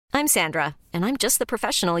I'm Sandra, and I'm just the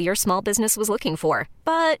professional your small business was looking for.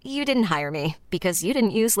 But you didn't hire me because you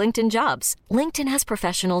didn't use LinkedIn Jobs. LinkedIn has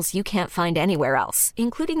professionals you can't find anywhere else,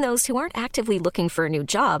 including those who aren't actively looking for a new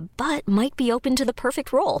job, but might be open to the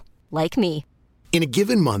perfect role, like me. In a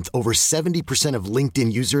given month, over 70% of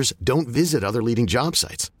LinkedIn users don't visit other leading job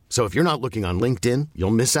sites. So if you're not looking on LinkedIn,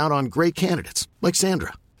 you'll miss out on great candidates like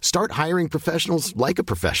Sandra. Start hiring professionals like a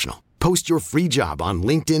professional. Post your free job on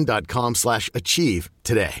linkedin.com/achieve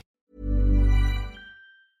today.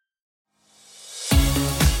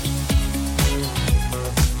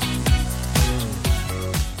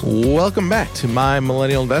 Welcome back to My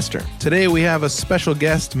Millennial Investor. Today we have a special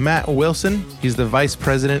guest, Matt Wilson. He's the Vice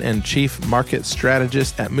President and Chief Market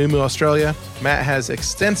Strategist at Moomoo Australia. Matt has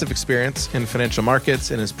extensive experience in financial markets,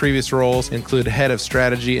 and his previous roles include Head of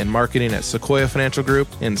Strategy and Marketing at Sequoia Financial Group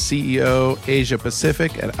and CEO Asia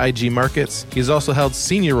Pacific at IG Markets. He's also held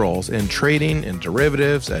senior roles in trading and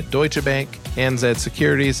derivatives at Deutsche Bank, ANZ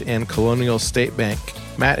Securities, and Colonial State Bank.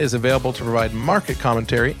 Matt is available to provide market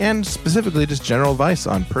commentary and specifically just general advice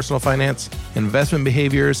on personal finance, investment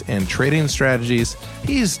behaviors, and trading strategies.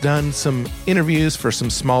 He's done some interviews for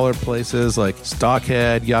some smaller places like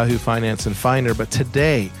Stockhead, Yahoo Finance, and Finder, but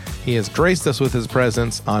today he has graced us with his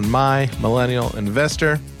presence on My Millennial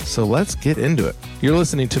Investor. So let's get into it. You're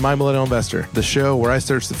listening to My Millennial Investor, the show where I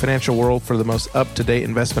search the financial world for the most up-to-date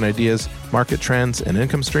investment ideas, market trends, and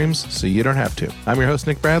income streams so you don't have to. I'm your host,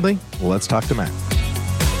 Nick Bradley. Let's talk to Matt.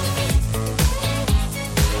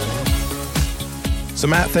 So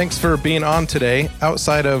Matt, thanks for being on today.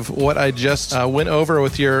 Outside of what I just went over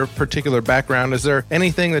with your particular background, is there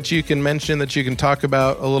anything that you can mention that you can talk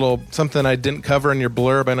about a little, something I didn't cover in your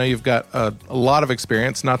blurb? I know you've got a lot of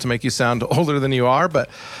experience, not to make you sound older than you are, but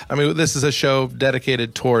I mean, this is a show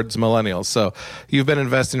dedicated towards millennials. So you've been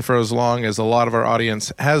investing for as long as a lot of our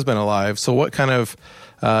audience has been alive. So what kind of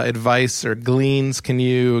advice or gleans can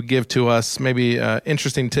you give to us, maybe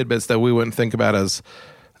interesting tidbits that we wouldn't think about as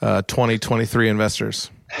 2023 investors?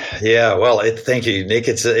 Yeah, well, thank you, Nick.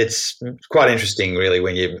 It's quite interesting, really,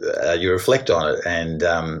 when you reflect on it. And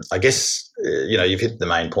I guess you've hit the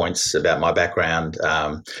main points about my background.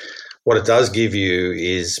 What it does give you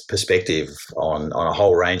is perspective on a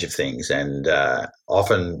whole range of things, and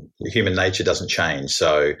often human nature doesn't change.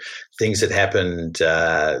 So things that happened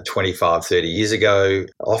 25, 30 years ago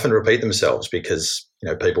often repeat themselves because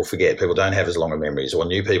people forget. People don't have as long of memories, or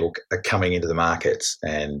new people are coming into the markets.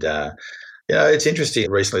 And it's interesting.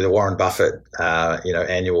 Recently, the Warren Buffett,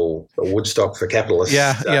 annual Woodstock for capitalists.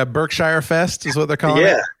 Yeah, Berkshire Fest is what they're calling it.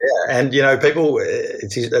 Yeah, and people.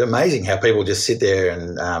 It's amazing how people just sit there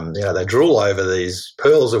and they drool over these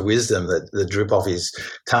pearls of wisdom that drip off his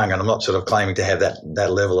tongue. And I'm not sort of claiming to have that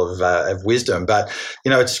level of wisdom, but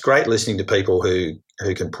it's great listening to people who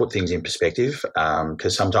can put things in perspective,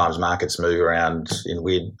 because sometimes markets move around in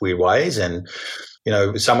weird ways, and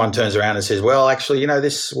someone turns around and says, well, actually,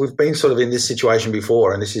 we've been sort of in this situation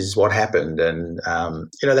before, and this is what happened. And,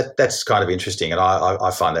 that's kind of interesting. And I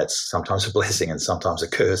find that's sometimes a blessing and sometimes a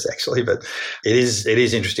curse, actually. But it is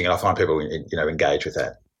interesting, and I find people, engage with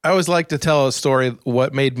that. I always like to tell a story,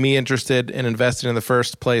 what made me interested in investing in the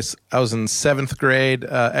first place. I was in 7th grade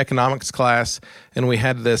economics class, and we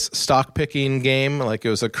had this stock picking game. Like, it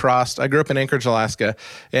was I grew up in Anchorage, Alaska,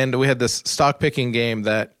 and we had this stock picking game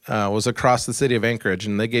that was across the city of Anchorage,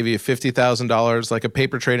 and they gave you $50,000, like a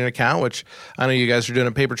paper trading account, which I know you guys are doing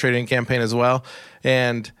a paper trading campaign as well.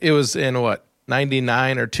 And it was in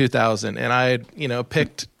 99 or 2000. And I had,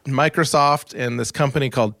 picked Microsoft and this company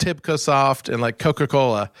called TIBCOSoft and like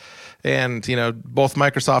Coca-Cola, and both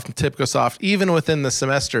Microsoft and TIBCOSoft, even within the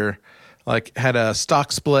semester, like had a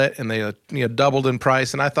stock split, and they doubled in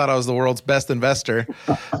price. And I thought I was the world's best investor.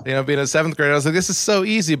 Being a 7th grader, I was like, this is so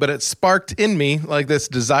easy. But it sparked in me like this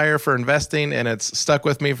desire for investing, and it's stuck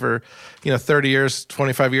with me for 30 years,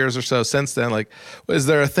 25 years or so since then. Like, is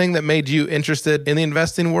there a thing that made you interested in the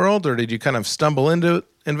investing world, or did you kind of stumble into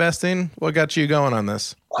investing? What got you going on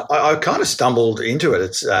this? I kind of stumbled into it.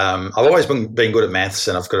 It's I've always been good at maths,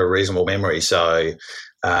 and I've got a reasonable memory, so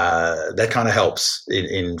that kind of helps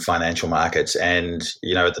in financial markets. And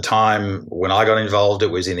at the time when I got involved,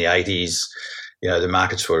 it was in the 80s. The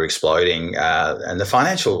markets were exploding, and the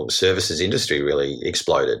financial services industry really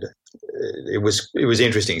exploded. It was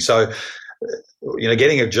interesting. So,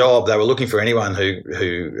 getting a job, they were looking for anyone who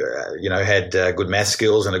had good math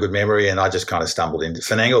skills and a good memory, and I just kind of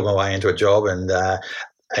finagled my way into a job, and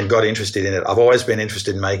and got interested in it. I've always been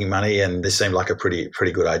interested in making money, and this seemed like a pretty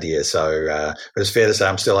good idea. So, but it's fair to say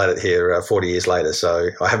I'm still at it here 40 years later. So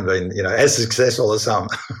I haven't been, as successful as some.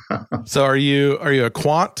 So are you a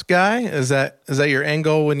quant guy? Is that your end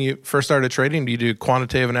goal when you first started trading? Do you do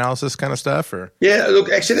quantitative analysis kind of stuff, or? Yeah, look,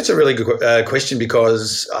 actually, that's a really good question,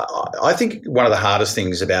 because I think one of the hardest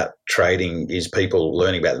things about trading is people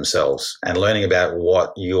learning about themselves and learning about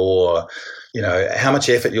what how much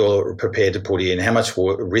effort you're prepared to put in, how much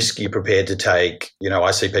risk you're prepared to take.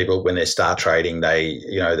 I see people when they start trading, they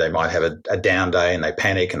might have a down day and they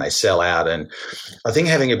panic and they sell out. And I think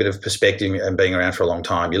having a bit of perspective and being around for a long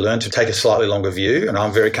time, you learn to take a slightly longer view. And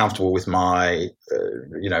I'm very comfortable with my,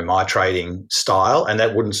 my trading style, and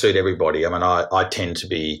that wouldn't suit everybody. I mean, I tend to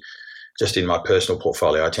be, just in my personal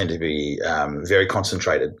portfolio, I tend to be very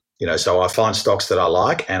concentrated. So I find stocks that I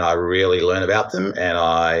like and I really learn about them, and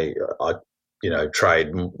I trade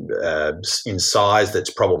in size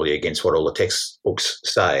that's probably against what all the textbooks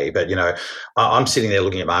say. But, I'm sitting there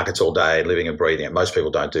looking at markets all day, living and breathing it. Most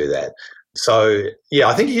people don't do that. So, yeah,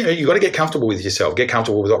 I think, you've got to get comfortable with yourself, get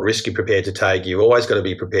comfortable with what risk you're prepared to take. You've always got to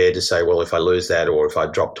be prepared to say, well, if I lose that or if I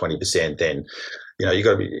drop 20%, then, you've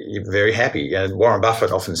got to be very happy. And Warren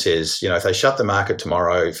Buffett often says, if they shut the market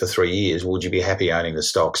tomorrow for 3 years, would you be happy owning the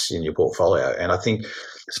stocks in your portfolio? And I think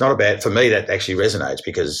it's not for me, that actually resonates,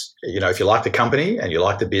 because, if you like the company and you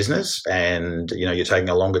like the business and, you're taking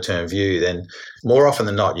a longer term view, then more often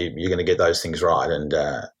than not, you're going to get those things right. And,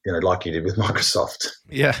 like you did with Microsoft.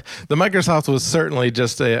 Yeah. The Microsoft was certainly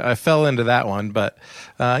I fell into that one, but,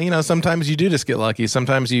 sometimes you do just get lucky.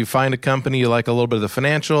 Sometimes you find a company, you like a little bit of the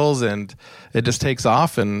financials and it just takes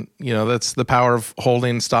off. And, that's the power of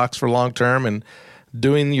holding stocks for long term and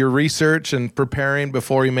doing your research and preparing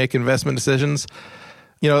before you make investment decisions.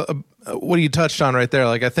 What you touched on right there,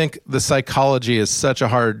 I think the psychology is such a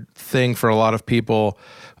hard thing for a lot of people,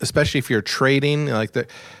 especially if you're trading,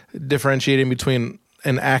 differentiating between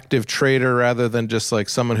an active trader rather than just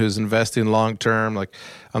someone who's investing long term. Like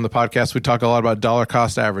on the podcast, we talk a lot about dollar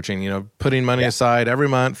cost averaging, putting money aside every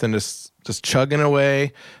month and just chugging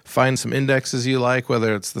away, find some indexes you like,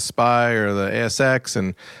 whether it's the SPY or the ASX,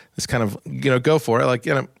 and just kind of, go for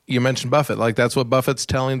it. You mentioned Buffett, that's what Buffett's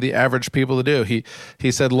telling the average people to do.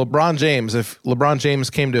 He said if LeBron James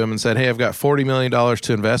came to him and said, hey, I've got $40 million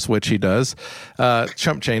to invest, which he does,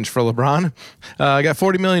 chump change for LeBron. I got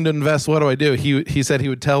 $40 million to invest. What do I do? He said he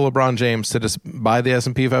would tell LeBron James to just buy the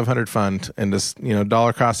S&P 500 fund and just,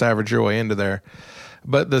 dollar cost average your way into there.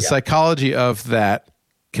 But the psychology of that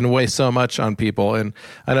can weigh so much on people. And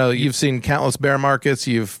I know you've seen countless bear markets.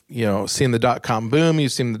 You've, seen the dot-com boom.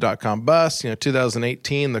 You've seen the dot-com bust,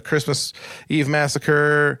 2018, the Christmas Eve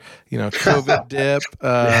massacre, COVID dip.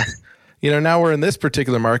 Now we're in this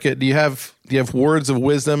particular market. Do you have words of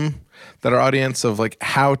wisdom that our audience of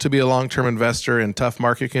how to be a long-term investor in tough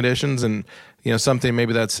market conditions and, something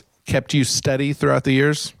maybe that's kept you steady throughout the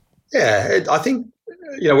years? Yeah, I think,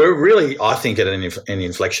 we're really, at an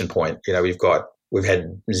inflection point. We've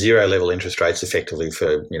had zero level interest rates effectively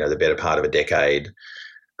for, the better part of a decade.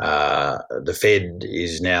 The Fed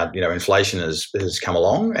is now, inflation has come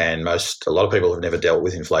along, and a lot of people have never dealt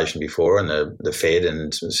with inflation before. And the Fed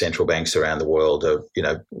and central banks around the world are,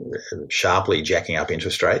 sharply jacking up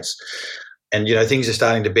interest rates. And, things are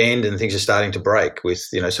starting to bend and things are starting to break with,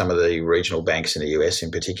 some of the regional banks in the US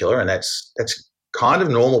in particular. And that's kind of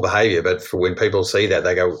normal behavior. But for when people see that,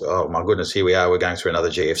 they go, oh my goodness, here we are, we're going through another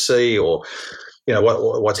GFC, or,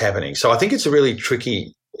 what's happening. So I think it's a really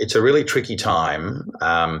tricky time.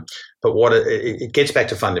 But it gets back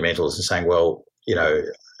to fundamentals and saying, well,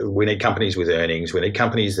 we need companies with earnings. We need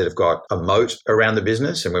companies that have got a moat around the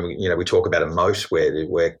business. And when we talk about a moat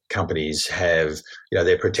where companies have,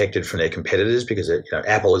 they're protected from their competitors, because,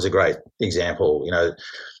 Apple is a great example.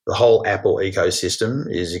 The whole Apple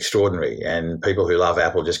ecosystem is extraordinary, and people who love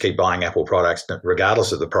Apple just keep buying Apple products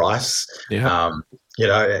regardless of the price. Yeah.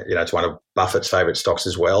 It's one of Buffett's favorite stocks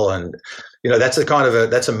as well. And, that's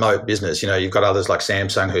a moat business. You've got others like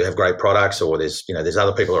Samsung who have great products, or there's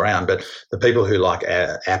other people around, but the people who like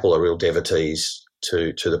Apple are real devotees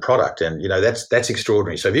to the product. And, that's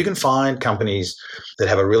extraordinary. So if you can find companies that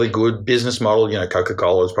have a really good business model,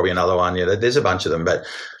 Coca-Cola is probably another one, there's a bunch of them, but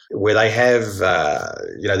where they have,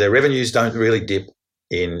 their revenues don't really dip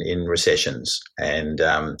in recessions. And,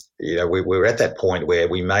 we're at that point where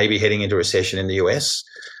we may be heading into recession in the US.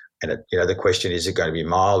 And, the question is it going to be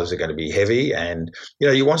mild? Is it going to be heavy? And,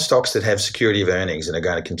 you want stocks that have security of earnings and are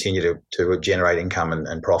going to continue to generate income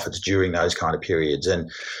and profits during those kind of periods.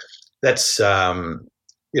 And that's,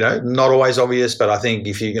 not always obvious, but I think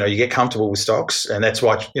if you get comfortable with stocks, and that's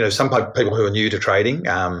why, some people who are new to trading,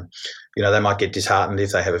 they might get disheartened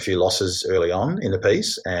if they have a few losses early on in the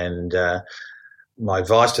piece. And my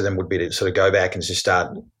advice to them would be to sort of go back and just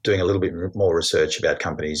start doing a little bit more research about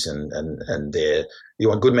companies and their. You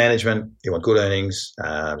want good management, you want good earnings,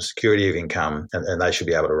 security of income, and they should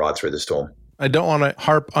be able to ride through the storm. I don't want to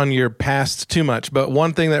harp on your past too much, but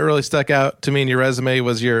one thing that really stuck out to me in your resume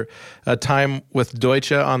was your time with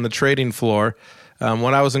Deutsche on the trading floor.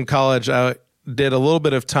 When I was in college, I did a little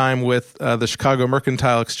bit of time with the Chicago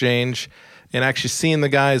Mercantile Exchange, and actually seeing the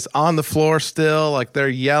guys on the floor still, like they're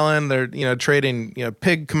yelling, they're trading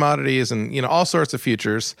pig commodities and all sorts of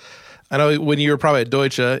futures. I know when you were probably at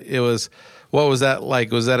Deutsche, what was that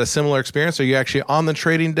like? Was that a similar experience? Are you actually on the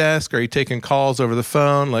trading desk? Are you taking calls over the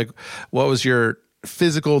phone? Like, what was your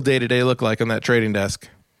physical day-to-day look like on that trading desk?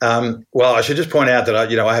 Well, I should just point out that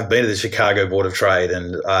I have been to the Chicago Board of Trade,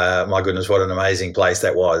 and my goodness, what an amazing place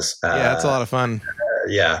that was. Yeah, it's a lot of fun.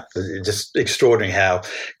 Yeah, just extraordinary how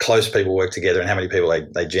close people work together and how many people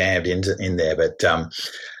they jammed in there. But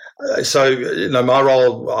so my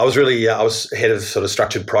role, I was head of sort of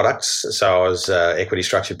structured products. So I was equity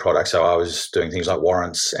structured products. So I was doing things like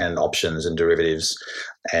warrants and options and derivatives,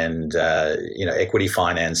 and equity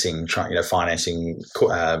financing, financing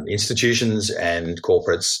institutions and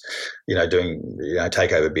corporates, doing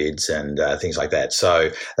takeover bids and things like that. So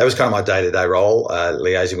that was kind of my day-to-day role,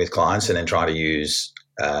 liaising with clients and then trying to use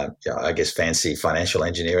fancy financial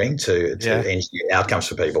engineering to engineer outcomes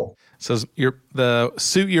for people. So the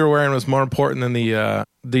suit you were wearing was more important than the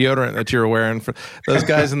deodorant that you were wearing. For those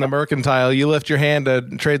guys in the Mercantile, you lift your hand to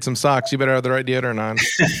trade some socks, you better have the right deodorant on.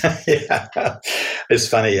 Yeah, it's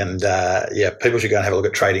funny. And people should go and have a look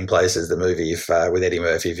at Trading Places, the movie with Eddie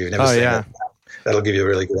Murphy. If you've never seen it, that'll give you a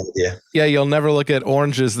really good idea. Yeah, you'll never look at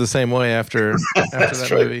oranges the same way after that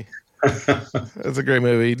movie. It's a great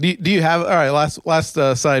movie. Do you have, all right, last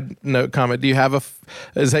side note comment, do you have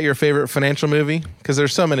is that your favorite financial movie? Because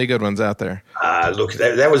there's so many good ones out there. Look,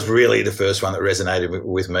 that was really the first one that resonated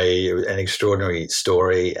with me. An extraordinary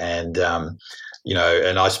story, and and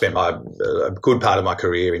I spent a good part of my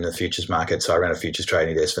career in the futures market. So I ran a futures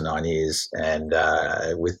trading desk for 9 years, and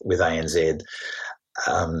with ANZ,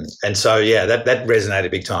 and so that resonated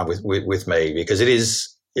big time with me, because it is.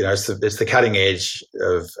 It's the cutting edge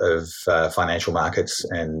of financial markets,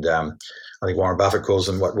 and I think Warren Buffett calls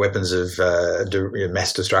them weapons of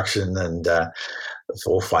mass destruction and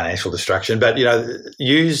or financial destruction. But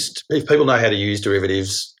if people know how to use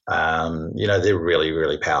derivatives, they're really,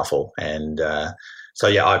 really powerful. And I'm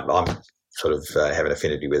sort of have an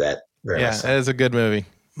affinity with that. Very much so. It is a good movie.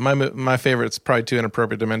 My favorite's probably too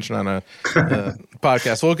inappropriate to mention on a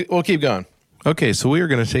podcast. We'll keep going. Okay, so we are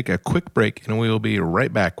going to take a quick break, and we will be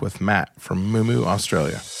right back with Matt from Moomoo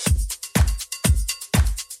Australia.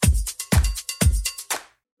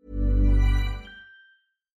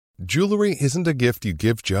 Jewelry isn't a gift you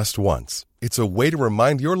give just once. It's a way to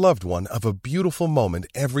remind your loved one of a beautiful moment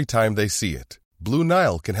every time they see it. Blue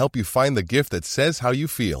Nile can help you find the gift that says how you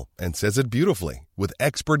feel and says it beautifully, with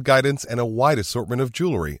expert guidance and a wide assortment of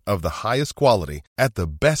jewelry of the highest quality at the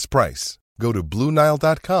best price. Go to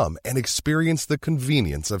BlueNile.com and experience the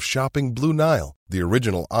convenience of shopping Blue Nile, the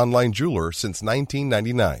original online jeweler since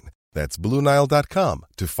 1999. That's BlueNile.com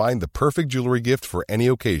to find the perfect jewelry gift for any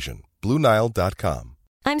occasion. BlueNile.com.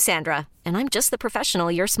 I'm Sandra, and I'm just the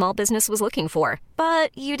professional your small business was looking for.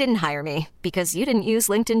 But you didn't hire me because you didn't use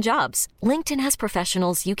LinkedIn Jobs. LinkedIn has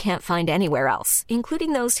professionals you can't find anywhere else,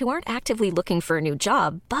 including those who aren't actively looking for a new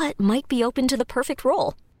job, but might be open to the perfect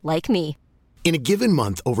role, like me. In a given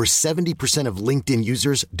month, over 70% of LinkedIn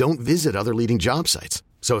users don't visit other leading job sites.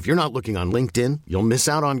 So if you're not looking on LinkedIn, you'll miss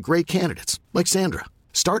out on great candidates like Sandra.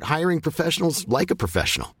 Start hiring professionals like a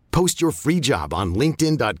professional. Post your free job on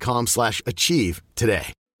linkedin.com/achieve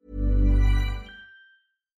today.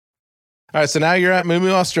 All right, so now you're at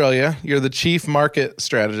Moomoo Australia. You're the chief market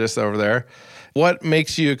strategist over there. What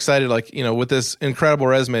makes you excited, with this incredible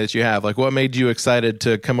resume that you have? What made you excited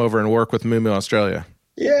to come over and work with Moomoo Australia?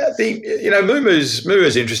 Yeah,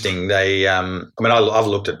 Moomoo's interesting. They, I've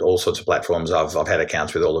looked at all sorts of platforms. I've had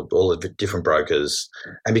accounts with all the different brokers,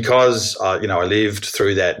 and because I lived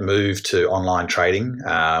through that move to online trading,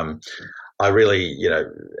 I really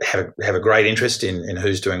have a great interest in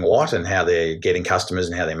who's doing what and how they're getting customers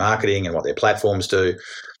and how they're marketing and what their platforms do.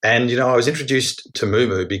 And I was introduced to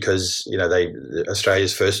Moomoo because they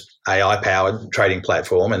Australia's first AI-powered trading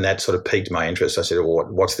platform, and that sort of piqued my interest. I said, "Well,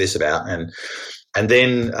 what's this about?" And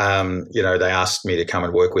then, they asked me to come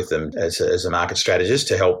and work with them as a market strategist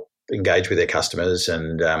to help engage with their customers.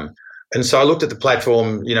 And so I looked at the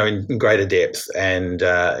platform, in greater depth. And,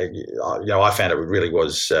 I found it really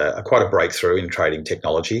was quite a breakthrough in trading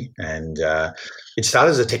technology. And it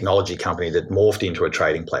started as a technology company that morphed into a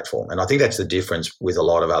trading platform. And I think that's the difference with a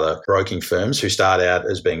lot of other broking firms who start out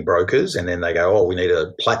as being brokers and then they go, oh, we need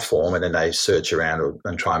a platform, and then they search around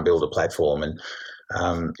and try and build a platform. And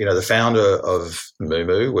the founder of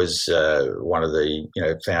Moomoo was one of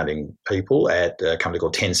the founding people at a company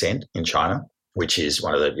called Tencent in China, which is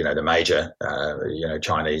one of the major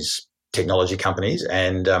Chinese technology companies,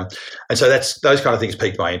 and so those kind of things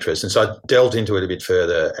piqued my interest, and so I delved into it a bit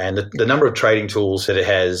further. And the number of trading tools that it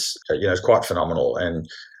has, is quite phenomenal. And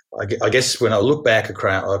I guess when I look back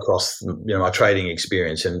across my trading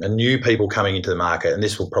experience and new people coming into the market, and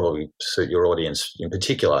this will probably suit your audience in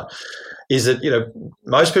particular, is that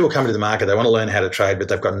most people come into the market, they want to learn how to trade, but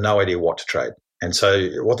they've got no idea what to trade. And so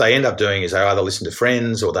what they end up doing is they either listen to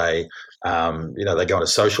friends or they go onto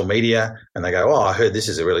social media and they go, oh, I heard this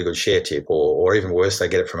is a really good share tip, or even worse, they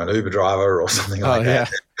get it from an Uber driver or something like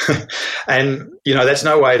that. And, that's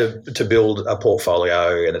no way to build a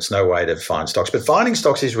portfolio, and it's no way to find stocks. But finding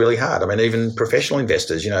stocks is really hard. I mean, even professional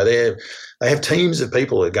investors, they have teams of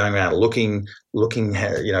people that are going around looking,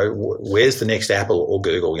 where's the next Apple or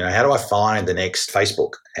Google? How do I find the next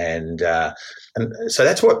Facebook? And so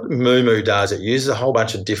that's what Moomoo does. It uses a whole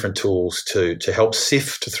bunch of different tools to help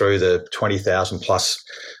sift through the 20,000 plus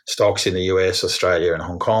stocks in the US, Australia, and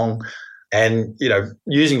Hong Kong. And,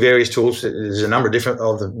 using various tools, there's a number of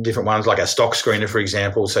different ones, like a stock screener, for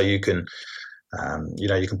example. So you can,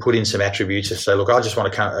 you can put in some attributes to say, look, I just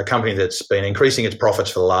want a company that's been increasing its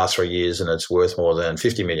profits for the last 3 years and it's worth more than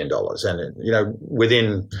 $50 million. And,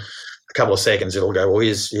 within a couple of seconds, it'll go, well,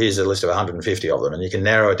 here's a list of 150 of them. And you can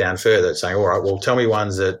narrow it down further, saying, all right, well, tell me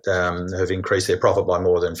ones that have increased their profit by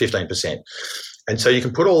more than 15%. And so you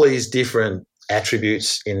can put all these different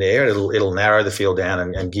attributes in there. It'll narrow the field down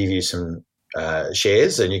and give you some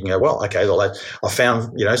shares. And you can go, well, okay, I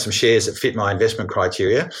found, some shares that fit my investment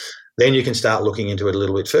criteria. Then you can start looking into it a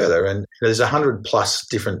little bit further. And there's 100 plus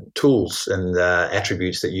different tools and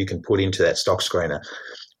attributes that you can put into that stock screener.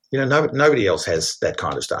 Nobody else has that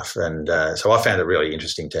kind of stuff. And so I found it really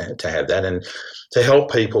interesting to have that, and to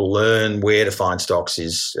help people learn where to find stocks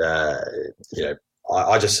is,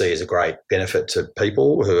 I just see as a great benefit to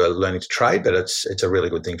people who are learning to trade, but it's a really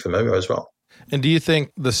good thing for Moomoo as well. And do you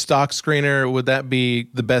think the stock screener, would that be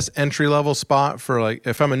the best entry-level spot for, like,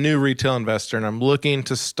 if I'm a new retail investor and I'm looking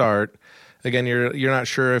to start, again, you're not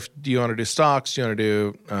sure if do you want to do stocks, do you want to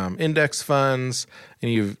do index funds,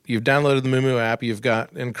 and you've downloaded the Moomoo app, you've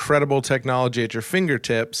got incredible technology at your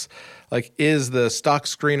fingertips. Like, is the stock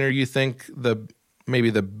screener, you think,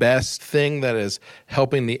 maybe the best thing that is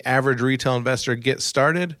helping the average retail investor get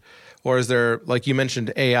started? Or is there, like you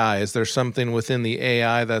mentioned, AI, is there something within the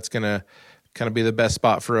AI that's going to kind of be the best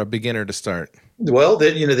spot for a beginner to start? Well,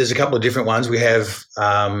 there's a couple of different ones. We have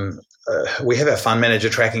our fund manager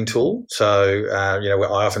tracking tool. So, I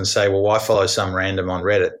often say, well, why follow some random on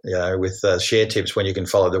Reddit, with share tips when you can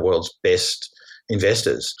follow the world's best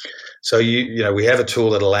investors? So, we have a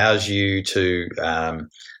tool that allows you to,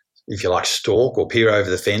 if you like, stalk or peer over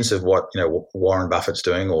the fence of what, Warren Buffett's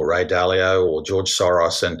doing, or Ray Dalio or George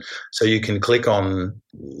Soros. And so you can click on,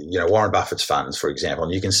 Warren Buffett's funds, for example,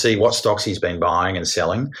 and you can see what stocks he's been buying and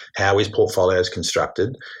selling, how his portfolio is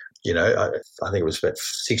constructed. I think it was about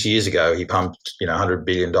 6 years ago, he pumped, $100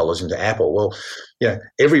 billion into Apple. Well,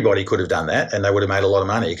 everybody could have done that and they would have made a lot of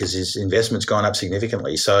money because his investment's gone up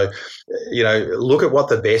significantly. So, look at what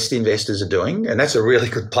the best investors are doing, and that's a really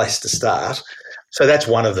good place to start. So that's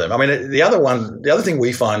one of them. I mean, the other thing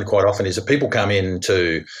we find quite often is that people come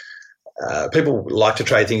into, people like to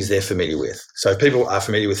trade things they're familiar with. So if people are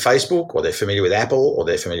familiar with Facebook, or they're familiar with Apple, or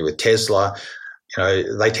they're familiar with Tesla,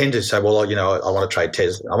 they tend to say, well, I want to trade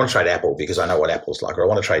Tesla. I want to trade Apple because I know what Apple's like, or I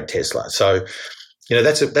want to trade Tesla. So,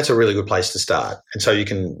 that's a really good place to start. And so you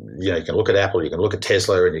can look at Apple, you can look at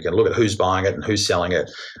Tesla, and you can look at who's buying it and who's selling it.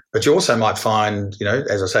 But you also might find,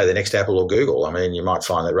 as I say, the next Apple or Google. I mean, you might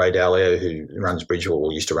find that Ray Dalio, who runs Bridgewater,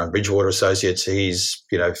 or used to run Bridgewater Associates, he's,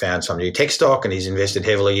 found some new tech stock and he's invested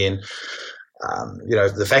heavily in.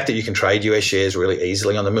 The fact that you can trade US shares really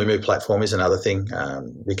easily on the Moomoo platform is another thing,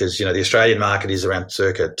 because, the Australian market is around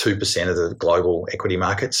circa 2% of the global equity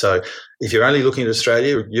market. So if you're only looking at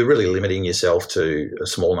Australia, you're really limiting yourself to a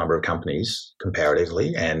small number of companies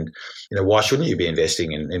comparatively. And, why shouldn't you be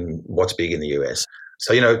investing in what's big in the US?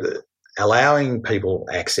 So, allowing people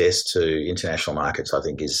access to international markets, I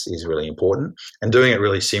think, is really important, and doing it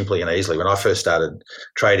really simply and easily. When I first started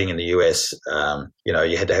trading in the US,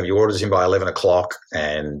 you had to have your orders in by 11 o'clock,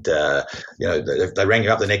 and they rang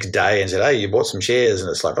you up the next day and said, "Hey, you bought some shares," and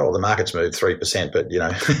it's like, "Oh, the market's moved 3%," but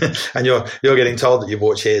and you're getting told that you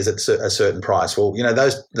bought shares at a certain price. Well,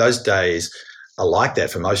 those days are like that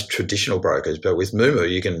for most traditional brokers. But with Moomoo,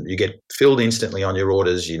 you get filled instantly on your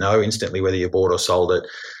orders. You know instantly whether you bought or sold it.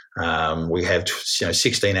 We have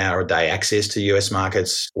 16-hour-a-day access to US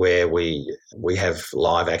markets, where we have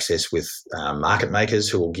live access with market makers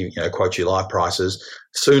who will quote you live prices.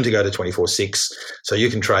 Soon to go to 24/6, so you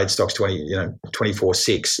can trade stocks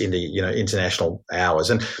 24/6 into international hours.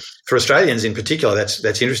 And for Australians in particular,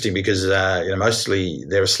 that's interesting because mostly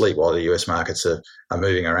they're asleep while the US markets are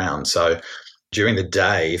moving around. So during the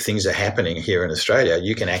day, if things are happening here in Australia,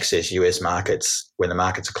 you can access US markets when the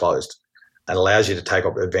markets are closed. It allows you to take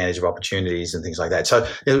advantage of opportunities and things like that. So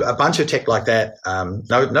a bunch of tech like that,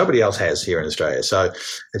 nobody else has here in Australia. So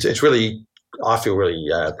it's really, I feel really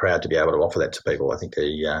proud to be able to offer that to people. I think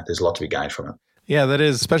there's a lot to be gained from it. Yeah, that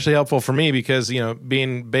is especially helpful for me because,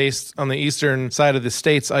 being based on the eastern side of the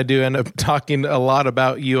states, I do end up talking a lot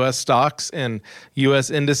about U.S. stocks and U.S.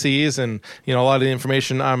 indices, and, a lot of the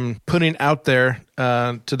information I'm putting out there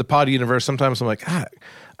to the pod universe. Sometimes I'm like, I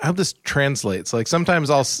hope this translates. Like sometimes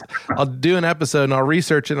I'll do an episode and I'll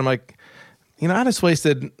research it. And I'm like, I just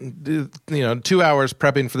wasted 2 hours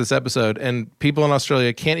prepping for this episode, and people in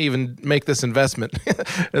Australia can't even make this investment.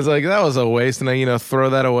 It's like that was a waste, and I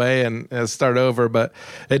throw that away and start over. But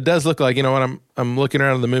it does look like when I'm looking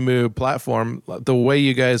around the Moomoo platform, the way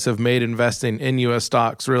you guys have made investing in U.S.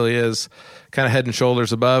 stocks really is kind of head and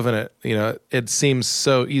shoulders above, and it seems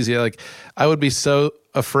so easy. Like I would be so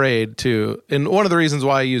afraid to, and one of the reasons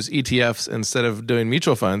why I use ETFs instead of doing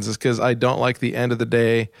mutual funds is because I don't like the end of the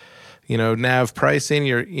day, NAV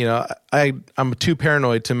pricing. I'm too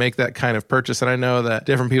paranoid to make that kind of purchase. And I know that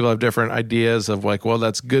different people have different ideas of like, well,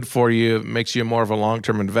 that's good for you. It makes you more of a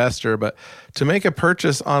long-term investor. But to make a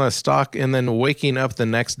purchase on a stock and then waking up the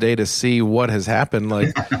next day to see what has happened,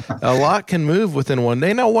 like a lot can move within one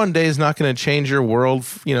day. Now, one day is not going to change your world,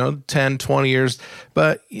 10, 20 years,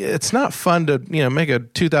 but it's not fun to, make a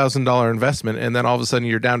 $2,000 investment and then all of a sudden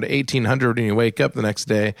you're down to $1,800 and you wake up the next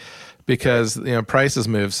day because, prices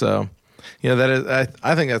move. So, that is,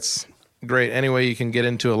 I think that's great. Any way you can get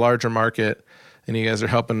into a larger market, and you guys are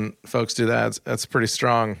helping folks do that, that's pretty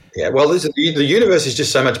strong. Yeah, well, the universe is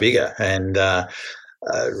just so much bigger, and the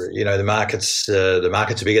markets are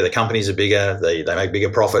bigger, the companies are bigger, they make bigger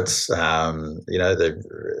profits.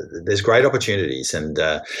 There's great opportunities, and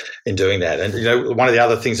in doing that, and one of the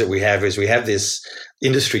other things that we have is we have this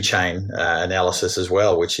industry chain analysis as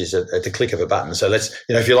well, which is at the click of a button. So let's,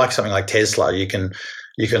 if you like something like Tesla, you can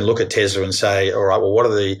look at Tesla and say, all right, well, what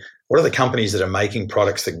are the companies that are making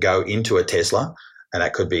products that go into a Tesla? And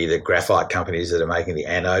that could be the graphite companies that are making the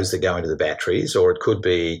anodes that go into the batteries, or it could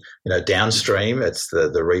be, downstream. It's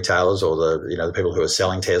the retailers or the people who are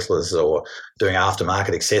selling Teslas or doing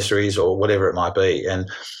aftermarket accessories or whatever it might be. And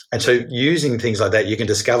so using things like that, you can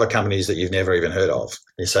discover companies that you've never even heard of.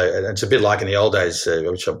 And so it's a bit like in the old days,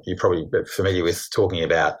 which you're probably familiar with talking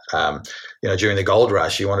about, during the gold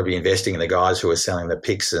rush, you want to be investing in the guys who are selling the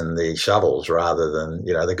picks and the shovels rather than,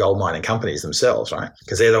 the gold mining companies themselves, right?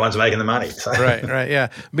 Because they're the ones making the money. So. Right. Yeah.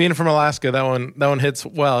 Being from Alaska, that one hits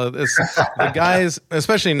well. It's the guys,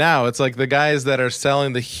 especially now, it's like the guys that are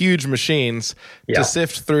selling the huge machines to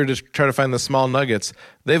sift through to try to find the small nuggets.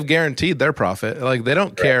 They've guaranteed their profit. Like they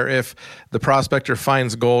don't care if the prospector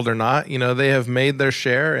finds gold or not. They have made their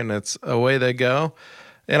share, and it's away they go.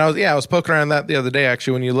 And I was poking around that the other day,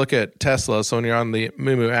 actually, when you look at Tesla. So when you're on the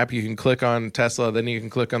Moomoo app, you can click on Tesla, then you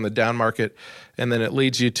can click on the down market, and then it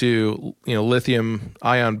leads you to, lithium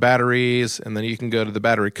ion batteries, and then you can go to the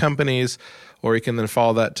battery companies, or you can then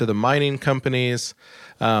follow that to the mining companies.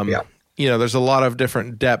 There's a lot of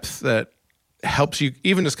different depth that helps you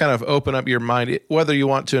even just kind of open up your mind, whether you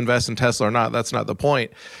want to invest in Tesla or not. That's not the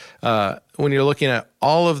point. When you're looking at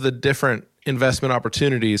all of the different investment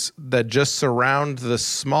opportunities that just surround the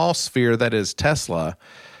small sphere that is Tesla.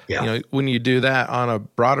 When you do that on a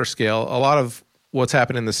broader scale, a lot of what's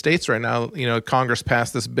happening in the States right now, Congress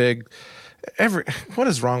passed this big, what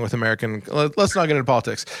is wrong with American, let's not get into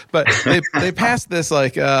politics, but they passed this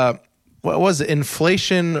what was it?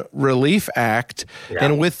 Inflation Relief Act. Yeah.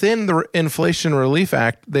 And within the Inflation Relief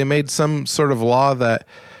Act, they made some sort of law that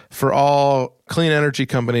for all clean energy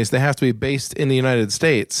companies, they have to be based in the United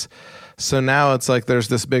States. So now it's like there's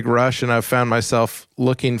this big rush, and I've found myself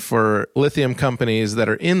looking for lithium companies that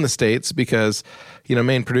are in the States because,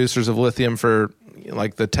 main producers of lithium for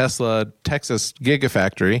like the Tesla Texas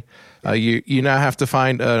Gigafactory, You now have to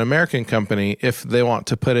find an American company if they want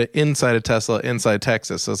to put it inside a Tesla inside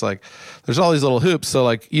Texas. So it's like there's all these little hoops. So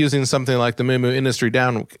like using something like the Moomoo Industry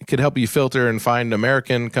Down could help you filter and find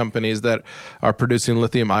American companies that are producing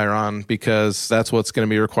lithium ion, because that's what's going to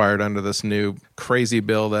be required under this new crazy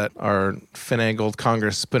bill that our finagled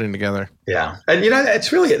Congress is putting together. Yeah. And,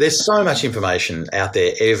 it's really, there's so much information out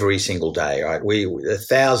there every single day, right? There are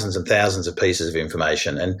thousands and thousands of pieces of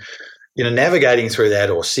information, and, navigating through that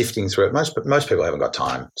or sifting through it, most people haven't got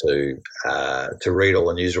time to read all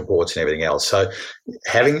the news reports and everything else. So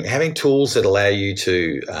having tools that allow you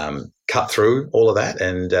to cut through all of that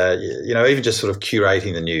and, even just sort of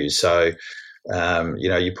curating the news. So,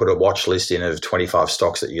 you put a watch list in of 25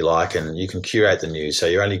 stocks that you like, and you can curate the news. So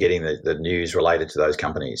you're only getting the news related to those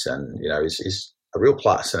companies, and, is a real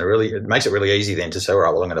plus. And it makes it really easy then to say, all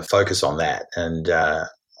right, well, I'm going to focus on that. And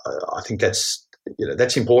I think that's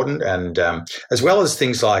important. And as well as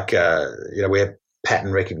things like, we have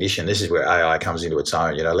pattern recognition. This is where AI comes into its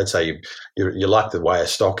own. Let's say you like the way a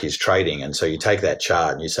stock is trading, and so you take that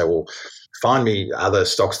chart and you say, well, find me other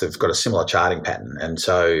stocks that have got a similar charting pattern. And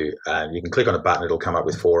so you can click on a button, it'll come up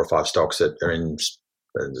with 4 or 5 stocks that are in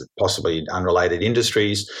possibly unrelated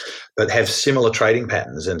industries, but have similar trading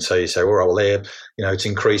patterns. And so you say, well, there, it's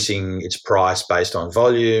increasing its price based on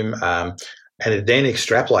volume. And it then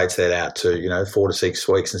extrapolates that out to, 4 to 6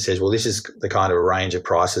 weeks and says, well, this is the kind of range of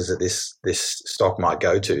prices that this stock might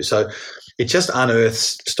go to. So it just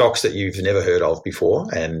unearths stocks that you've never heard of before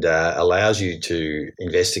and allows you to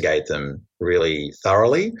investigate them really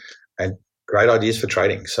thoroughly, and great ideas for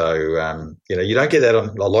trading. So, you don't get that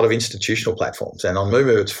on a lot of institutional platforms, and on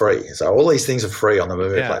Moomoo it's free. So all these things are free on the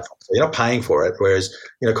Moomoo platform. So you're not paying for it, whereas,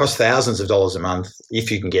 it costs thousands of dollars a month if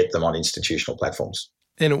you can get them on institutional platforms.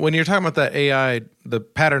 And when you're talking about that AI, the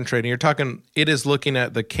pattern trading, you're talking, it is looking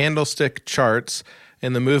at the candlestick charts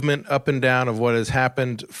and the movement up and down of what has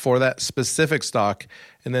happened for that specific stock.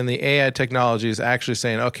 And then the AI technology is actually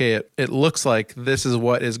saying, okay, it looks like this is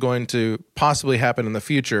what is going to possibly happen in the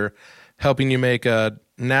future, helping you make a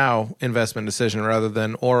now investment decision rather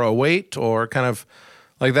than or a wait, or kind of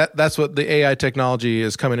like that. That's what the AI technology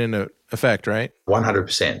is coming into effect, right?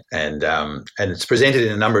 100%. And it's presented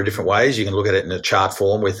in a number of different ways. You can look at it in a chart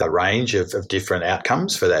form with a range of different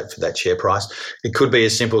outcomes for that share price. It could be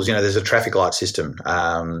as simple as, there's a traffic light system,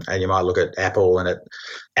 and you might look at Apple and it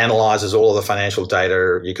analyzes all of the financial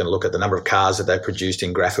data. You can look at the number of cars that they produced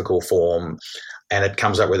in graphical form, and it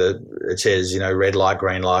comes up with it says, red light,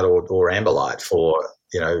 green light, or amber light for,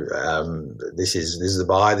 this is the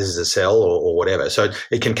buy, this is a sell, or whatever. So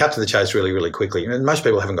it can cut to the chase really, really quickly. And most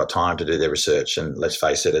people haven't got time to do their research. And let's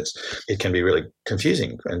face it, it can be really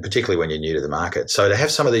confusing, and particularly when you're new to the market. So to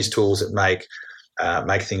have some of these tools that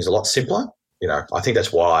make things a lot simpler, I think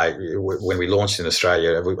that's why when we launched in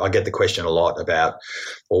Australia, I get the question a lot about,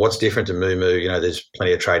 well, what's different to Moomoo? There's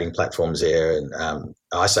plenty of trading platforms there. And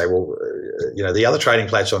I say, well, the other trading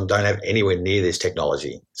platforms don't have anywhere near this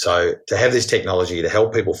technology. So to have this technology to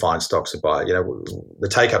help people find stocks to buy, the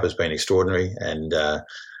take-up has been extraordinary. And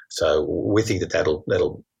so we think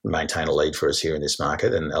that'll maintain a lead for us here in this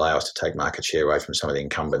market and allow us to take market share away from some of the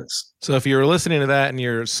incumbents. So if you're listening to that and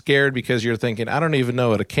you're scared because you're thinking, I don't even know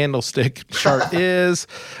what a candlestick chart is,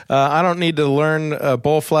 I don't need to learn a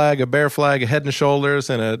bull flag, a bear flag, a head and shoulders,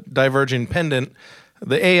 and a diverging pendant,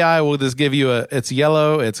 the AI will just give you it's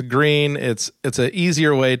yellow, it's green, it's an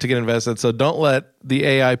easier way to get invested. So don't let the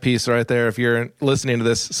AI piece right there, if you're listening to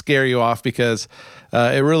this, scare you off, because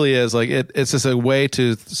it really is like it's just a way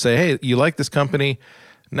to say, hey, you like this company,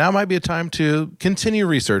 now might be a time to continue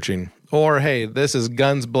researching. Or, hey, this is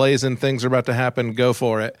guns blazing, things are about to happen, go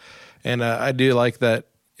for it. And I do like that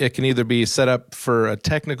it can either be set up for a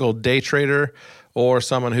technical day trader or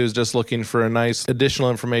someone who's just looking for a nice additional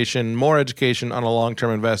information, more education on a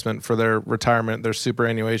long-term investment for their retirement, their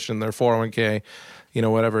superannuation, their 401k,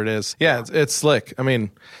 whatever it is. Yeah, it's slick. I mean,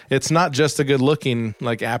 it's not just a good-looking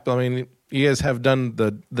like app. I mean, you guys have done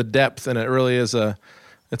the depth, and it really is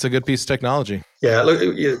it's a good piece of technology. Yeah, look,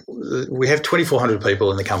 we have 2,400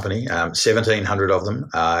 people in the company. 1,700 of them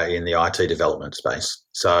are in the IT development space.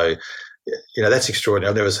 So, that's extraordinary.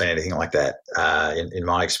 I've never seen anything like that in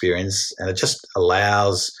my experience. And it just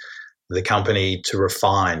allows the company to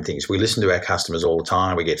refine things. We listen to our customers all the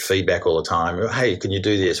time. We get feedback all the time. Hey, can you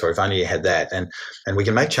do this? Or if only you had that. And we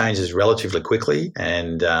can make changes relatively quickly.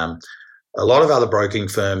 And a lot of other broking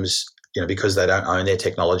firms, because they don't own their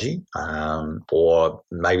technology, or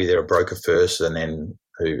maybe they're a broker first and then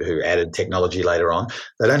who added technology later on,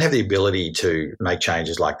 they don't have the ability to make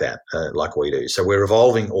changes like that, like we do. So we're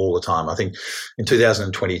evolving all the time. I think in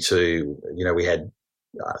 2022, we had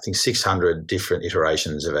I think 600 different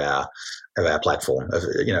iterations of our platform, of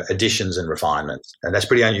additions and refinements, and that's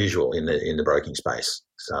pretty unusual in the broking space.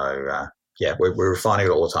 So we're refining it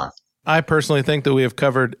all the time. I personally think that we have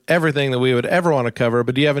covered everything that we would ever want to cover,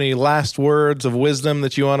 but do you have any last words of wisdom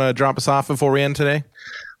that you want to drop us off before we end today?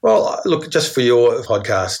 Well, look, just for your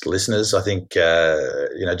podcast listeners, I think,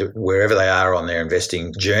 wherever they are on their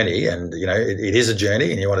investing journey, and, it is a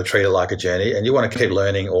journey and you want to treat it like a journey, and you want to keep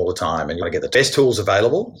learning all the time, and you want to get the best tools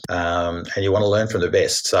available, and you want to learn from the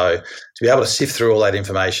best. So to be able to sift through all that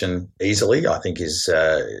information easily, I think is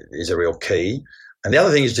a real key. And the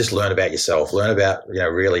other thing is just learn about yourself. Learn about,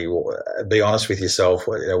 really be honest with yourself.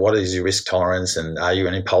 What is your risk tolerance? And are you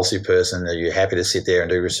an impulsive person? Are you happy to sit there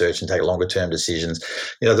and do research and take longer term decisions?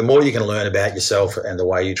 The more you can learn about yourself and the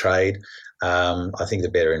way you trade, I think the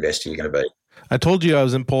better investor you're going to be. I told you I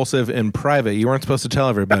was impulsive in private. You weren't supposed to tell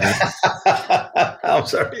everybody. I'm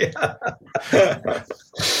sorry.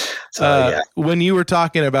 When you were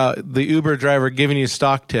talking about the Uber driver giving you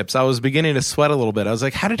stock tips, I was beginning to sweat a little bit. I was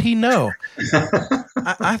like, how did he know?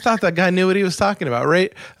 I thought that guy knew what he was talking about.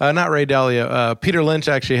 Not Ray Dalio. Peter Lynch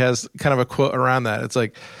actually has kind of a quote around that. It's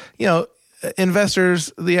like,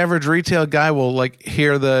 investors, the average retail guy will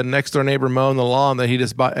hear the next door neighbor mowing the lawn that he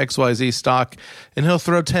just bought XYZ stock, and he'll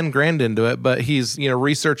throw 10 grand into it, but he's,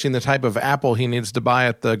 researching the type of apple he needs to buy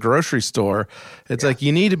at the grocery store. It's like,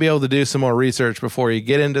 you need to be able to do some more research before you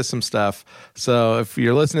get into some stuff. So if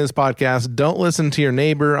you're listening to this podcast, don't listen to your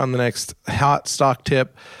neighbor on the next hot stock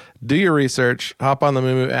tip. Do your research, hop on the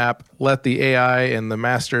Moomoo app, let the AI and the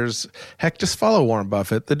masters, just follow Warren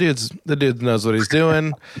Buffett. The dude knows what he's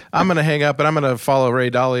doing. I'm going to hang up and I'm going to follow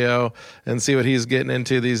Ray Dalio and see what he's getting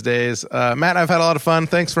into these days. Matt, I've had a lot of fun.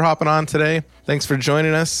 Thanks for hopping on today. Thanks for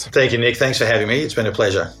joining us. Thank you, Nick. Thanks for having me. It's been a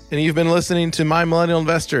pleasure. And you've been listening to My Millennial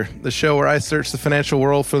Investor, the show where I search the financial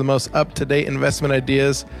world for the most up-to-date investment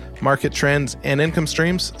ideas, market trends, and income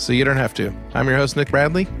streams so you don't have to. I'm your host, Nick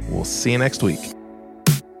Bradley. We'll see you next week.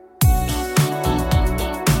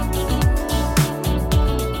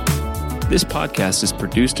 This podcast is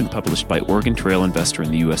produced and published by Oregon Trail Investor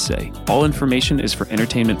in the USA. All information is for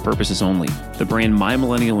entertainment purposes only. The brand My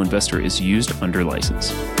Millennial Investor is used under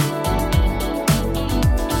license.